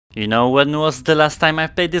You know when was the last time I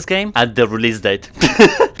played this game? At the release date.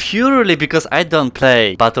 Purely because I don't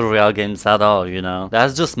play Battle Royale games at all, you know.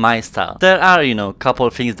 That's just my style. There are, you know, couple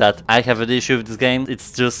things that I have an issue with this game.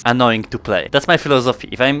 It's just annoying to play. That's my philosophy.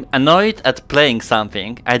 If I'm annoyed at playing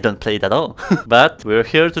something, I don't play it at all. But we're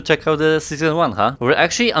here to check out the Season 1, huh? We're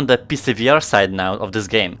actually on the PCVR side now of this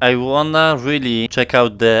game. I wanna really check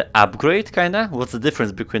out the upgrade, kinda. What's the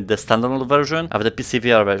difference between the standalone version of the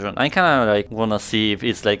PCVR version? I kinda like wanna see if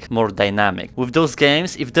it's like more dynamic. With those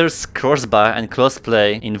games, if there's crossbar and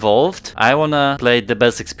crossplay involved, I wanna play the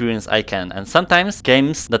best experience I can. And sometimes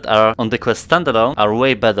games that are on the Quest standalone are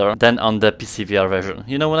way better than on the PCVR version.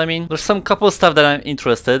 You know what I mean? There's some couple stuff that I'm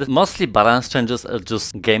interested. Mostly balance changes or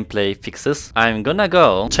just gameplay fixes. I'm gonna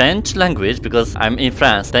go change language because I'm in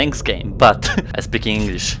France. Thanks game, but I speak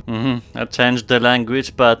English. I changed the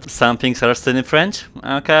language, but some things are still in French.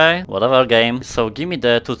 Okay, whatever game. So give me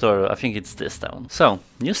the tutorial. I think it's this one. So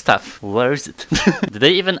new stuff. Where is it? Did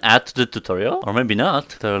they even add to the tutorial? Or maybe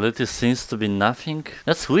not. There really seems to be nothing.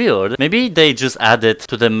 That's weird. Maybe they just added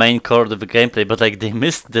to the main core of the gameplay, but like they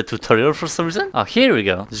missed the tutorial for some reason. Oh, here we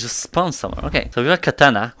go. It's just spawned somewhere. Okay, so we got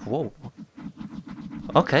katana. Whoa.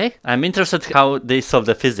 Okay, I'm interested how they solve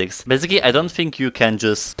the physics. Basically, I don't think you can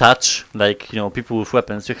just touch, like, you know, people with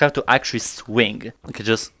weapons. You have to actually swing. Okay,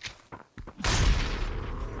 just...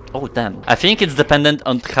 Oh, damn. I think it's dependent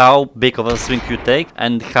on how big of a swing you take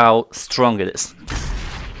and how strong it is.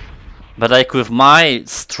 But like with my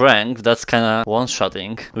strength, that's kinda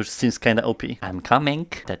one-shotting, which seems kinda OP. I'm coming.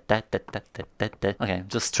 Okay,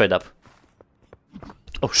 just straight up.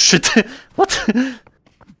 Oh shit! What?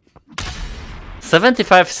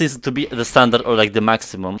 75 seems to be the standard or like the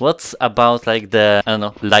maximum. What's about like the, I don't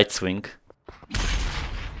know, light swing?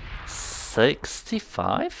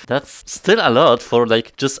 65? That's still a lot for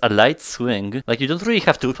like just a light swing. Like you don't really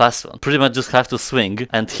have to fast one. Pretty much just have to swing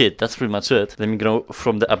and hit. That's pretty much it. Let me go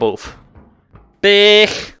from the above. Big!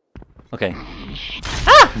 Okay.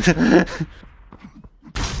 Ah!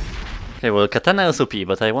 Okay, well, katana is OP,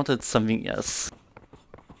 but I wanted something else.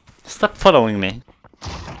 Stop following me.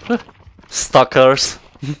 Stalkers.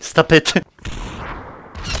 Stop it.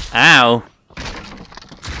 Ow.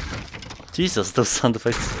 Jesus, those sound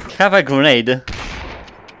effects. Have a grenade.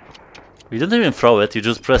 You don't even throw it, you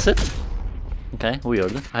just press it. Okay,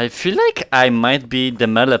 weird. I feel like I might be the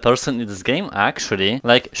melee person in this game, actually.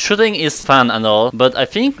 Like, shooting is fun and all, but I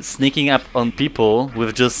think sneaking up on people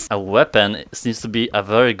with just a weapon seems to be a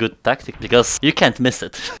very good tactic, because you can't miss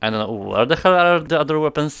it. I don't know where the hell are the other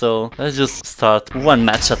weapons, so let's just start one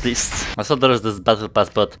match at least. I saw there is this battle pass,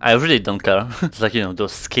 but I really don't care. It's like, you know,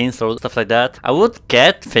 those skins or stuff like that. I would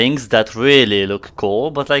get things that really look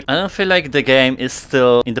cool, but like, I don't feel like the game is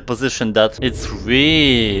still in the position that it's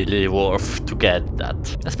really worth to get that,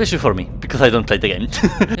 especially for me, because I don't play the game.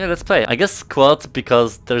 Yeah, let's play. I guess squad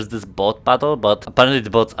because there's this bot battle, but apparently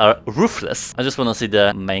the bots are ruthless. I just want to see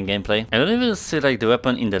the main gameplay. I don't even see like the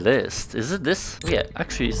weapon in the list. Is it this? Yeah,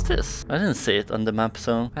 actually it's this. I didn't see it on the map,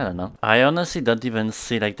 so I don't know. I honestly don't even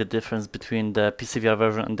see like the difference between the PCVR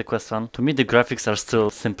version and the Quest one. To me the graphics are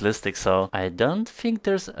still simplistic, so I don't think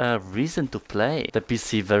there's a reason to play the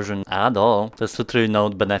PC version at all. There's literally no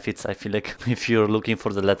benefits. I feel like if you're looking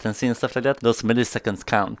for the latency and stuff like that, those milliseconds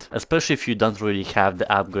count, especially if you don't really have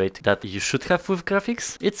the upgrade that you should have with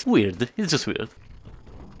graphics. It's weird. It's just weird.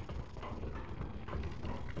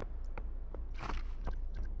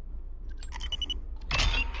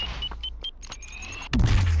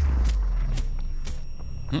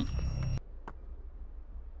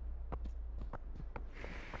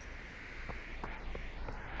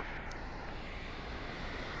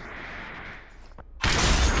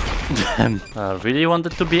 I really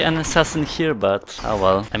wanted to be an assassin here, but oh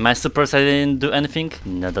well. Am I surprised I didn't do anything?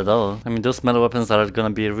 Not at all. I mean, those melee weapons are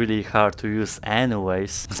gonna be really hard to use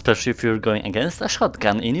anyways, especially if you're going against a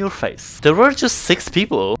shotgun in your face. There were just 6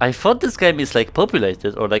 people. I thought this game is like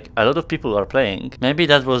populated, or like a lot of people are playing. Maybe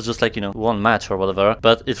that was just like, you know, one match or whatever,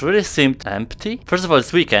 but it really seemed empty. First of all,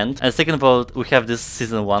 it's weekend, and second of all, we have this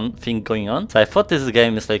season 1 thing going on, so I thought this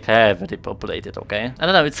game is like heavily populated, okay? I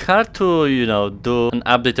don't know, it's hard to, you know, do an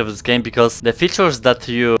update of this game because the features that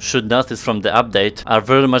you should notice from the update are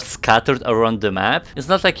very much scattered around the map. It's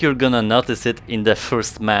not like you're gonna notice it in the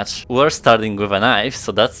first match. We're starting with a knife,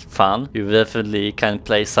 so that's fun. You definitely can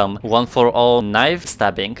play some one-for-all knife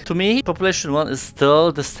stabbing. To me, Population 1 is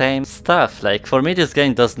still the same stuff. Like, for me, this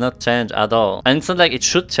game does not change at all. And it's not like it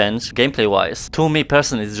should change gameplay-wise. To me,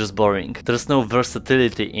 personally, it's just boring. There's no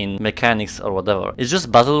versatility in mechanics or whatever. It's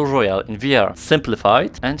just Battle Royale in VR.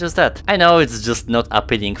 Simplified, and just that. I know it's just not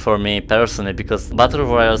appealing for for me personally, because battle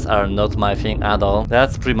royals are not my thing at all.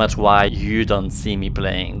 That's pretty much why you don't see me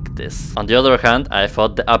playing this. On the other hand, I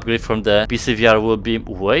thought the upgrade from the PCVR would be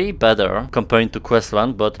way better comparing to Quest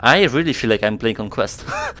 1, but I really feel like I'm playing on Quest.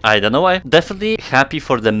 I don't know why. Definitely happy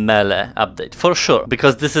for the melee update, for sure,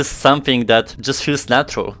 because this is something that just feels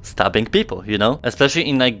natural, stabbing people, you know? Especially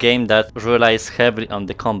in a game that relies heavily on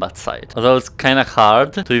the combat side. Although it's kinda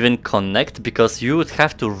hard to even connect, because you would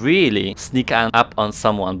have to really sneak up on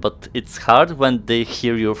someone, but it's hard when they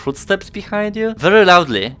hear your footsteps behind you very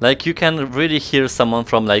loudly. Like, you can really hear someone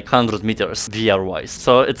from like 100 meters VR wise.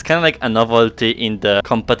 So it's kind of like a novelty in the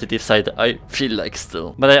competitive side, I feel like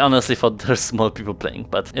still. But I honestly thought there's more people playing,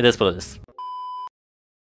 but it is what it is.